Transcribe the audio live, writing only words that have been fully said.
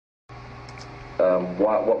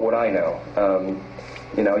What would I know?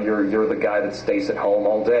 You know, you're the guy that stays at home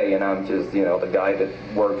all day, and I'm just, you know, the guy that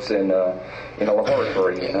works in a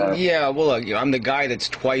laboratory. Yeah, well, look, I'm the guy that's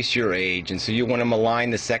twice your age, and so you want to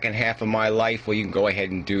malign the second half of my life? Well, you can go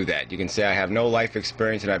ahead and do that. You can say I have no life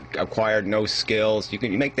experience and I've acquired no skills. You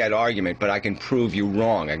can make that argument, but I can prove you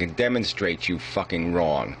wrong. I can demonstrate you fucking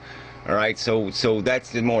wrong. All right, so that's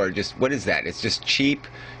the more just, what is that? It's just cheap,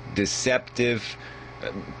 deceptive,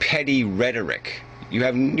 petty rhetoric. You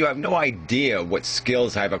have no idea what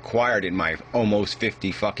skills I've acquired in my almost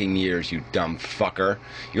 50 fucking years, you dumb fucker.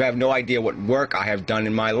 You have no idea what work I have done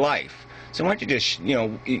in my life. So why don't you just, you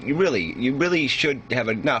know, you really should have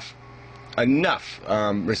enough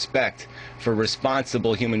respect for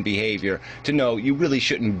responsible human behavior to know you really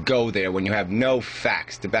shouldn't go there when you have no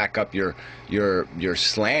facts to back up your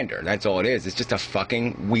slander. That's all it is. It's just a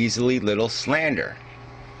fucking weaselly little slander.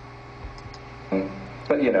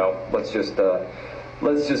 But you know, let's just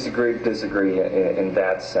disagree in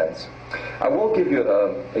that sense. I will give you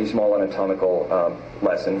a small anatomical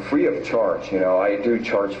lesson, free of charge. You know, I do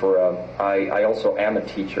charge for. I also am a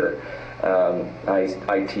teacher.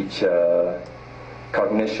 I teach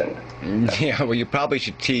cognition. Yeah, well, you probably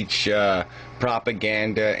should teach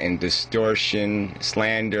propaganda and distortion,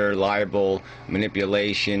 slander, libel,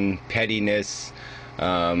 manipulation, pettiness,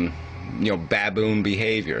 you know, baboon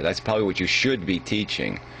behavior. That's probably what you should be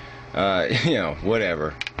teaching. You know,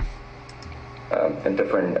 whatever. And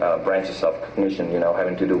different branches of cognition, you know,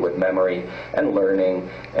 having to do with memory and learning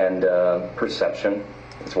and perception.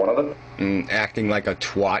 It's one of the acting like a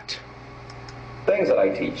twat. Things that I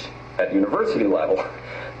teach at university level.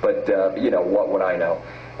 But you know, what would I know?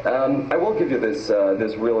 I will give you this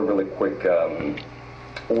really quick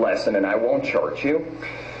lesson, and I won't charge you.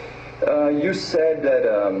 You said that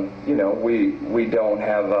you know, we don't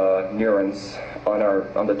have neurons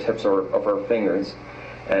on the tips of our fingers,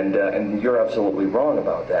 and you're absolutely wrong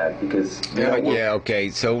about that, because yeah, okay,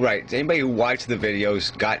 so right, anybody who watched the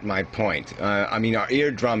videos got my point. I mean, our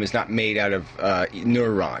eardrum is not made out of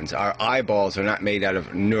neurons. Our eyeballs are not made out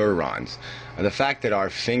of neurons. The fact that our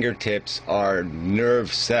fingertips are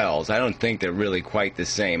nerve cells, I don't think they're really quite the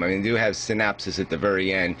same. I mean, they do have synapses at the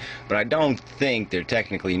very end, but I don't think they're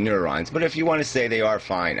technically neurons. But if you want to say they are,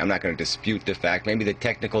 fine. I'm not going to dispute the fact. Maybe the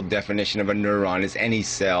technical definition of a neuron is any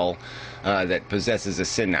cell that possesses a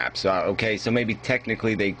synapse. Okay, so maybe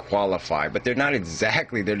technically they qualify, but they're not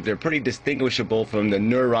exactly. They're pretty distinguishable from the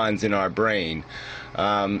neurons in our brain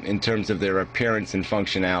in terms of their appearance and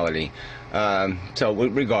functionality. So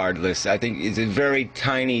regardless, I think it's a very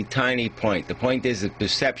tiny point. The point is that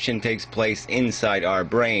perception takes place inside our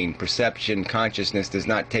brain. Perception, consciousness does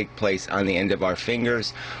not take place on the end of our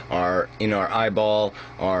fingers, or in our eyeball,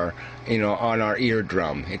 or, you know, on our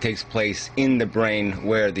eardrum. It takes place in the brain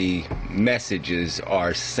where the messages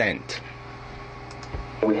are sent.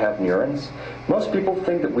 We have neurons. Most people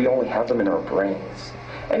think that we only have them in our brains.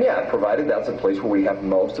 And yeah, provided that's a place where we have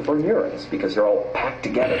most of our neurons, because they're all packed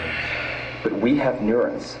together. But we have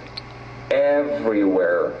neurons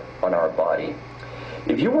everywhere on our body.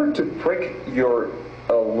 If you were to prick your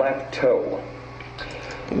left toe...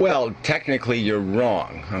 Well, technically you're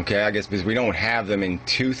wrong, okay? I guess because we don't have them in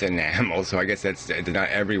tooth enamel, so I guess it's not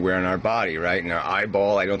everywhere in our body, right? In our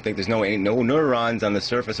eyeball, I don't think there's no neurons on the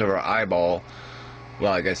surface of our eyeball.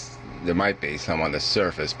 Well, I guess there might be some on the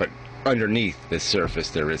surface, but underneath the surface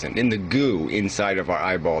there isn't. In the goo inside of our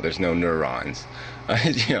eyeball, there's no neurons.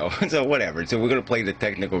 You know, so whatever. So we're going to play the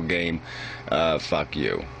technical game. Fuck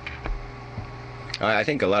you. I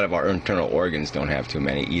think a lot of our internal organs don't have too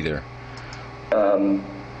many either.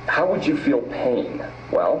 How would you feel pain?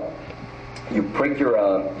 Well, you prick your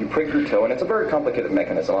toe, and it's a very complicated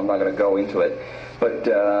mechanism. I'm not going to go into it, but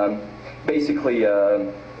basically,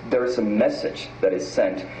 there's a message that is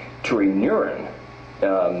sent to a neuron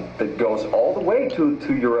that goes all the way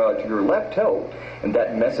to your left toe, and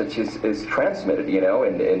that message is transmitted, you know,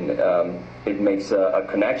 and it makes a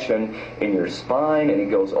connection in your spine, and it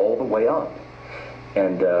goes all the way up,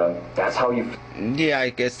 and that's how you. Yeah, I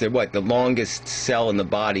guess the longest cell in the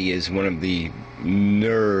body is one of the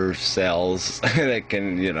nerve cells that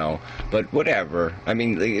can, you know, but whatever. I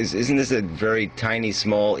mean, isn't this a very tiny,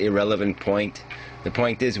 small, irrelevant point? The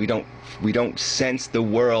point is we don't sense the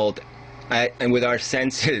world. And with our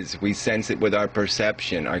senses, we sense it with our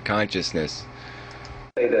perception, our consciousness.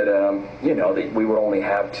 Say that you know, that we would only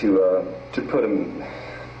have to put them.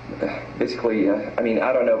 Basically, I mean,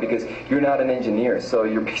 I don't know, because you're not an engineer, so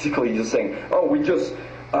you're basically just saying, oh, we just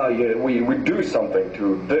yeah, we do something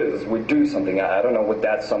to this, we do something. I don't know what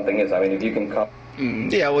that something is. I mean, if you can come.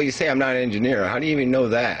 Yeah, well, you say I'm not an engineer. How do you even know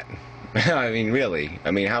that? I mean, really.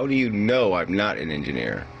 I mean, how do you know I'm not an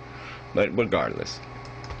engineer? But regardless.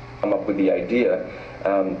 Come up with the idea,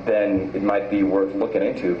 then it might be worth looking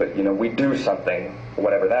into. But we do something,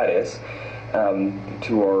 whatever that is,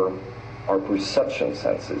 to our perception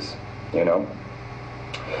senses.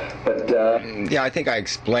 But yeah, I think I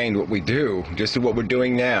explained what we do. Just what we're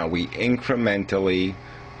doing now. We incrementally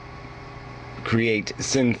create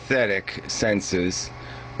synthetic senses.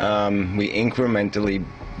 We incrementally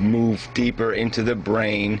move deeper into the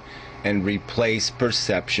brain and replace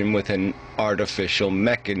perception with an artificial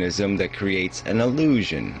mechanism that creates an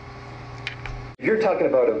illusion. If you're talking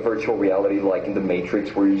about a virtual reality like in the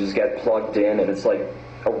Matrix, where you just get plugged in and it's like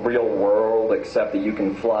a real world except that you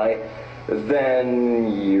can fly,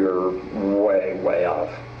 then you're way, way off.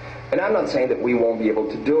 And I'm not saying that we won't be able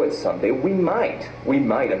to do it someday. We might.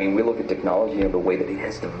 I mean, we look at technology and the way that it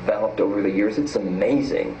has developed over the years. It's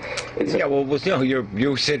amazing.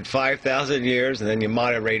 You said 5,000 years, and then you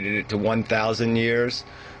moderated it to 1,000 years.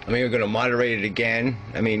 I mean, you're going to moderate it again.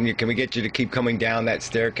 I mean, can we get you to keep coming down that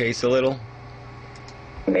staircase a little?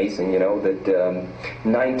 Amazing, that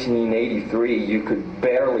 1983 you could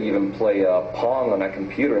barely even play Pong on a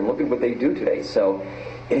computer, and look at what they do today. So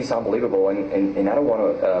it is unbelievable, and I don't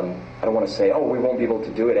want to say, oh, we won't be able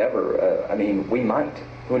to do it ever. I mean, we might.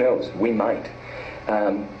 Who knows? We might.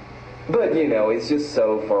 But it's just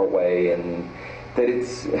so far away, and that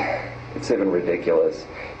it's even ridiculous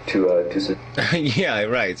to yeah,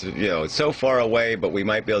 right. So, it's so far away, but we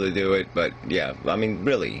might be able to do it. But yeah, I mean,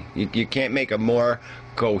 really, you can't make a more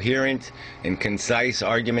coherent and concise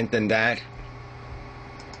argument than that.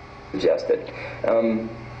 Suggested.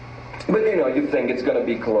 But you think it's going to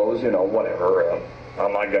be closed, whatever.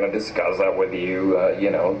 I'm not going to discuss that with you.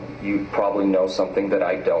 You probably know something that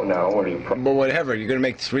I don't know, or but whatever. You're going to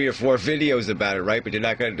make 3 or 4 videos about it, right? But you're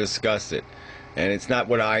not going to discuss it. And it's not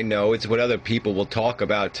what I know, it's what other people will talk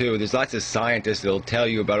about too. There's lots of scientists that'll tell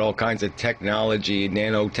you about all kinds of technology,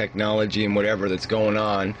 nanotechnology, and whatever that's going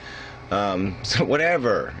on. So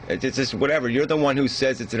whatever. It's just whatever. You're the one who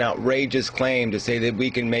says it's an outrageous claim to say that we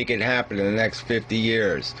can make it happen in the next 50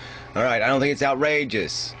 years. All right, I don't think it's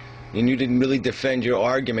outrageous. And you didn't really defend your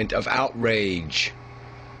argument of outrage.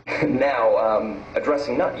 Now,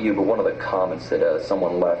 addressing not you, but one of the comments that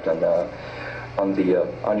someone left on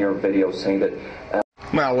your video saying that...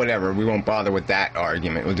 Well, whatever. We won't bother with that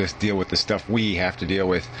argument. We'll just deal with the stuff we have to deal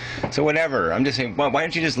with. So whatever. I'm just saying, why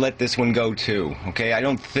don't you just let this one go too, okay? I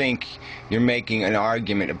don't think you're making an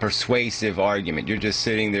argument, a persuasive argument. You're just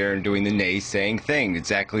sitting there and doing the naysaying thing,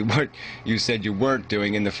 exactly what you said you weren't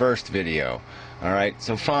doing in the first video. All right,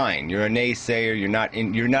 so fine. You're a naysayer.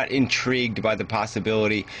 You're not intrigued by the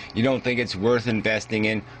possibility. You don't think it's worth investing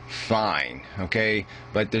in. Fine, okay.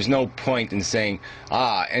 But there's no point in saying,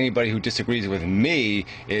 anybody who disagrees with me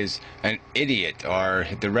is an idiot, or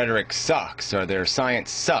the rhetoric sucks, or their science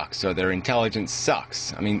sucks, or their intelligence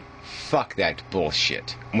sucks. I mean, fuck that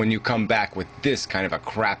bullshit. When you come back with this kind of a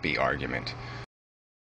crappy argument.